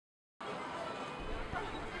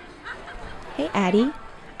Hey Addie,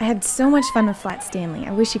 I had so much fun with Flat Stanley.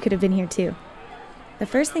 I wish you could have been here too. The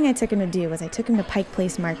first thing I took him to do was I took him to Pike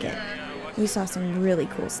Place Market. We saw some really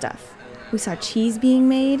cool stuff. We saw cheese being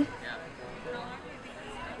made.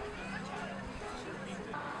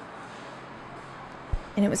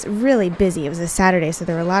 And it was really busy. It was a Saturday, so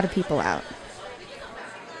there were a lot of people out.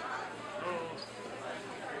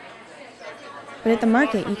 But at the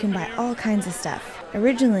market, you can buy all kinds of stuff.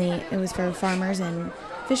 Originally, it was for farmers and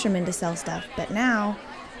fishermen to sell stuff, but now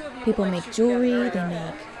people make jewelry, they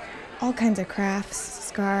make all kinds of crafts,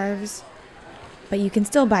 scarves. But you can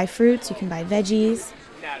still buy fruits, you can buy veggies,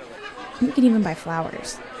 you can even buy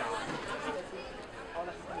flowers.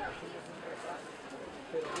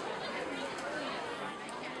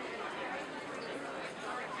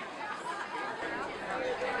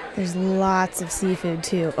 There's lots of seafood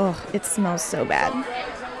too. Oh, it smells so bad.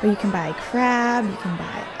 But you can buy crab, you can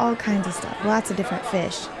buy all kinds of stuff, lots of different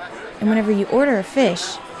fish. And whenever you order a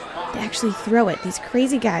fish, they actually throw it. These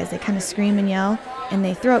crazy guys, they kind of scream and yell, and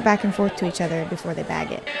they throw it back and forth to each other before they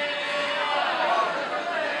bag it.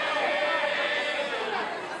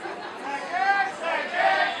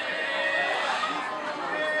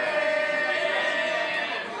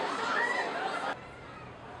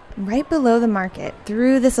 Right below the market,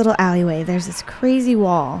 through this little alleyway, there's this crazy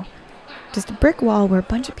wall. Just a brick wall where a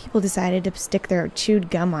bunch of people decided to stick their chewed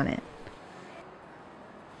gum on it.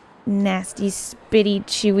 Nasty, spitty,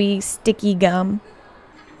 chewy, sticky gum.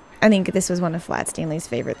 I think this was one of Flat Stanley's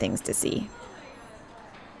favorite things to see.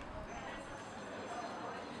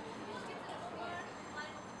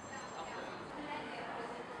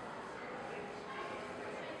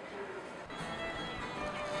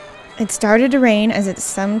 It started to rain, as it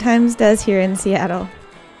sometimes does here in Seattle.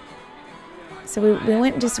 So we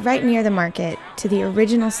went just right near the market to the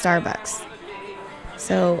original Starbucks.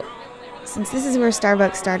 So since this is where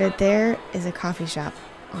Starbucks started, there is a coffee shop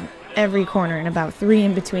on every corner and about 3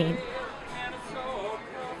 in between.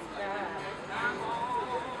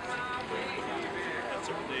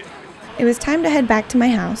 It was time to head back to my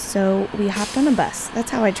house, so we hopped on a bus. That's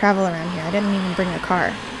how I travel around here. I didn't even bring a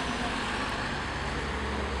car.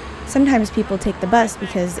 Sometimes people take the bus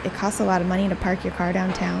because it costs a lot of money to park your car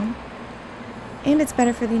downtown, and it's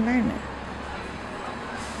better for the environment.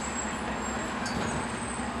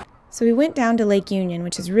 So we went down to Lake Union,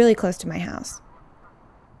 which is really close to my house.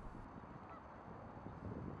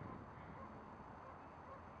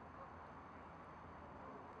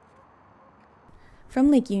 From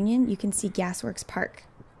Lake Union, you can see Gasworks Park.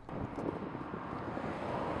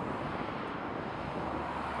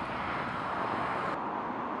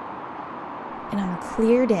 And on a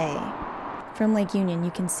clear day, from Lake Union,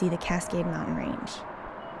 you can see the Cascade Mountain Range.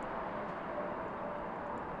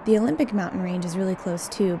 The Olympic Mountain Range is really close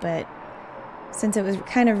too, but since it was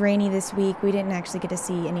kind of rainy this week, we didn't actually get to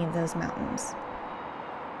see any of those mountains.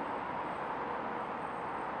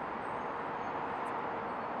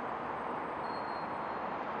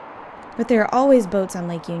 But there are always boats on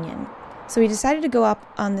Lake Union, so we decided to go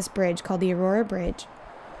up on this bridge called the Aurora Bridge,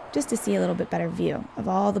 just to see a little bit better view of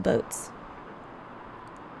all the boats.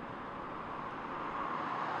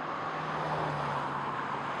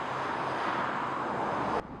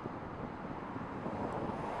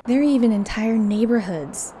 There are even entire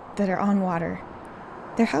neighborhoods that are on water.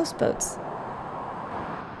 They're houseboats.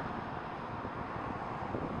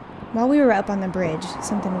 While we were up on the bridge,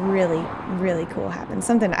 something really, really cool happened.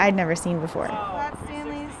 Something I'd never seen before. Flat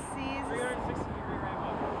Stanley sees 360-degree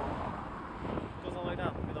rainbow. Goes all the way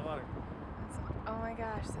down through the water. Oh my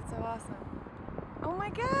gosh, that's so awesome. Oh my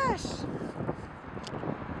gosh!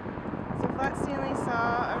 So Flat Stanley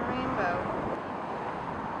saw a rainbow.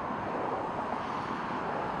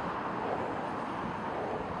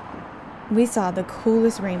 We saw the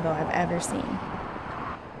coolest rainbow I've ever seen.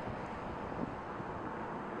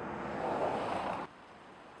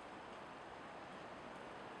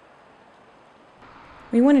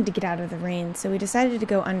 We wanted to get out of the rain, so we decided to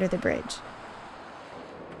go under the bridge.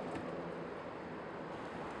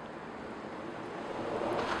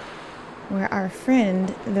 Where our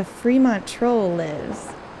friend, the Fremont Troll, lives.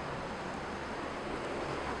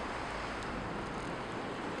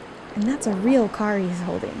 And that's a real car he's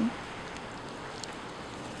holding.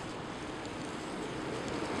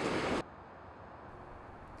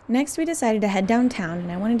 Next, we decided to head downtown,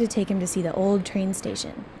 and I wanted to take him to see the old train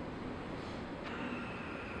station.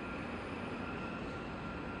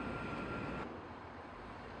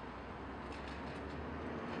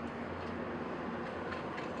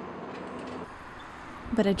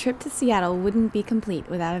 But a trip to Seattle wouldn't be complete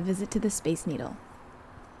without a visit to the Space Needle.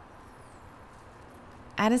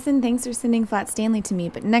 Addison, thanks for sending Flat Stanley to me,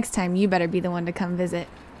 but next time you better be the one to come visit.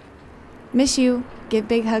 Miss you. Give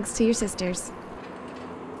big hugs to your sisters.